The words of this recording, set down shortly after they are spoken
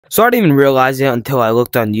So I didn't even realize it until I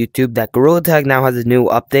looked on YouTube that Gorilla Tag now has a new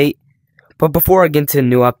update. But before I get into the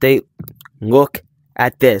new update, look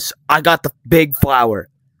at this. I got the big flower.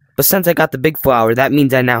 But since I got the big flower, that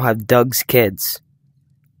means I now have Doug's kids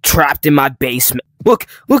trapped in my basement. Look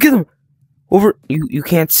at them. Over, you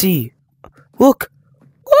can't see. Look.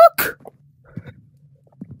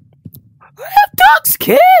 I have Doug's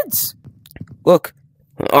kids. Look.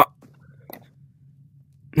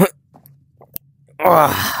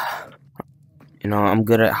 You know, I'm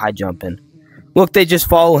good at high jumping. Look, they just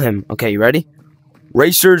follow him. Okay, you ready?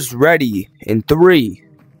 Racers ready in 3,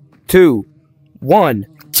 2, 1.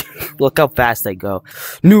 Look how fast they go.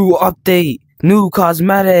 New update. New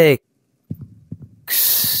cosmetics.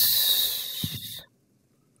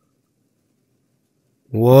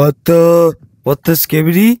 What the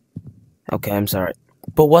skibbity? Okay, I'm sorry.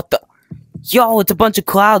 But what the? Yo, it's a bunch of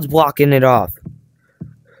clouds blocking it off.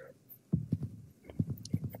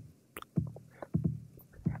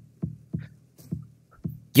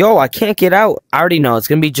 Yo, I can't get out. I already know. It's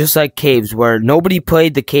going to be just like Caves, where nobody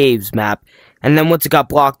played the Caves map. And then once it got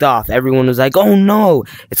blocked off, everyone was like, oh no.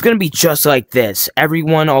 It's going to be just like this.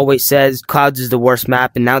 Everyone always says Clouds is the worst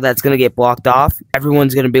map. And now that's going to get blocked off.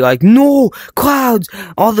 Everyone's going to be like, no, Clouds,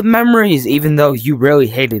 all the memories. Even though you really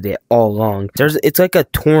hated it all along. It's like a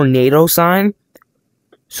tornado sign.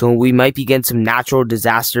 So we might be getting some natural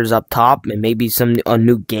disasters up top. And maybe a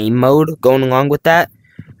new game mode going along with that.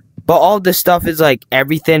 But all this stuff is like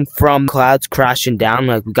everything from clouds crashing down.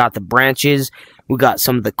 Like we got the branches, we got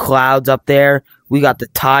some of the clouds up there, we got the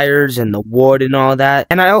tires and the wood and all that.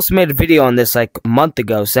 And I also made a video on this like a month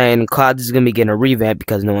ago saying Clouds is going to be getting a revamp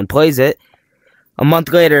because no one plays it. A month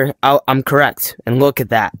later, I'm correct. And look at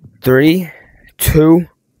that. 3, 2,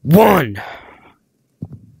 1.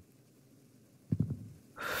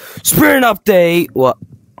 Sprint update. What?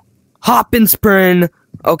 Hop and sprint.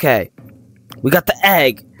 Okay. We got the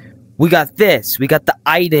egg. We got this. We got the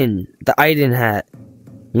Iden hat.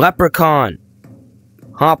 Leprechaun.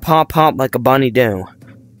 Hop, hop, hop like a bunny do.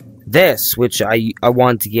 This, which I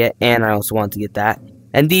wanted to get, and I also want to get that.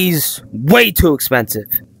 And these, way too expensive.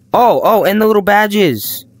 Oh, and the little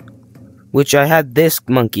badges. Which I had this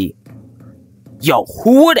monkey. Yo,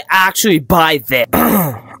 who would actually buy this?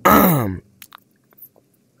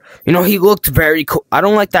 You know, he looked very cool. I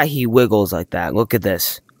don't like that he wiggles like that. Look at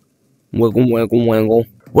this. Wiggle, wiggle, wiggle.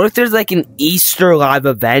 What if there's like an Easter live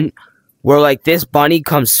event where like this bunny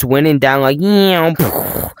comes swinging down like,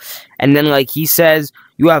 and then like he says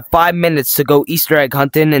you have 5 minutes to go Easter egg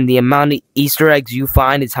hunting and the amount of Easter eggs you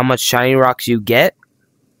find is how much shiny rocks you get?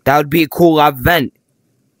 That would be a cool live event.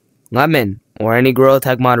 Lemon, or any Gorilla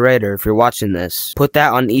Tag moderator, if you're watching this, put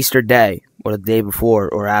that on Easter Day, or the day before,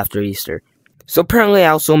 or after Easter. So apparently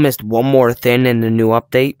I also missed one more thing in the new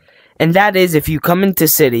update, and that is if you come into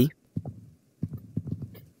City,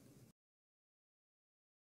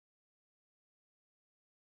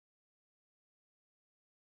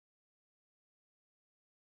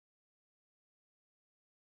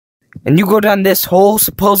 and you go down this hole,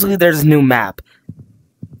 supposedly there's a new map.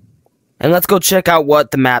 And let's go check out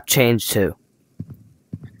what the map changed to.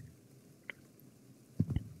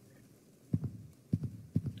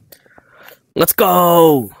 Let's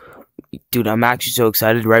go! Dude, I'm actually so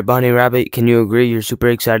excited, right, Bunny Rabbit? Can you agree you're super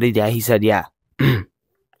excited? Yeah, he said yeah. Okay,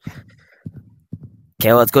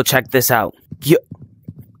 let's go check this out.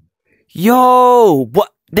 Yo! What?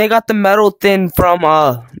 They got the metal thing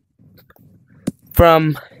from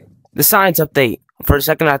the science update. For a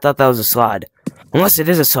second, I thought that was a slide. Unless it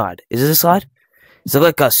is a slide. Is it a slide? Is it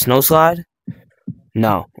like a snow slide?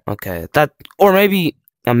 No. Okay. Or maybe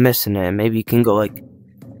I'm missing it. Maybe you can go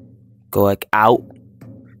like out.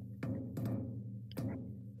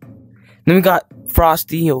 Then we got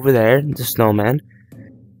Frosty over there, the snowman.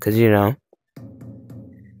 Cause you know.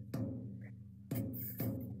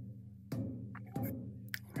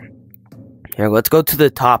 Here, let's go to the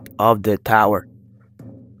top of the tower.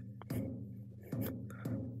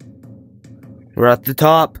 We're at the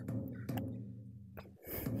top.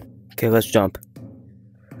 Okay, let's jump.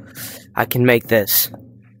 I can make this.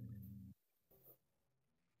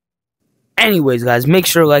 Anyways, guys, make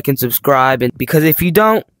sure to like and subscribe, because if you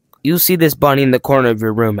don't, you'll see this bunny in the corner of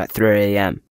your room at 3 a.m.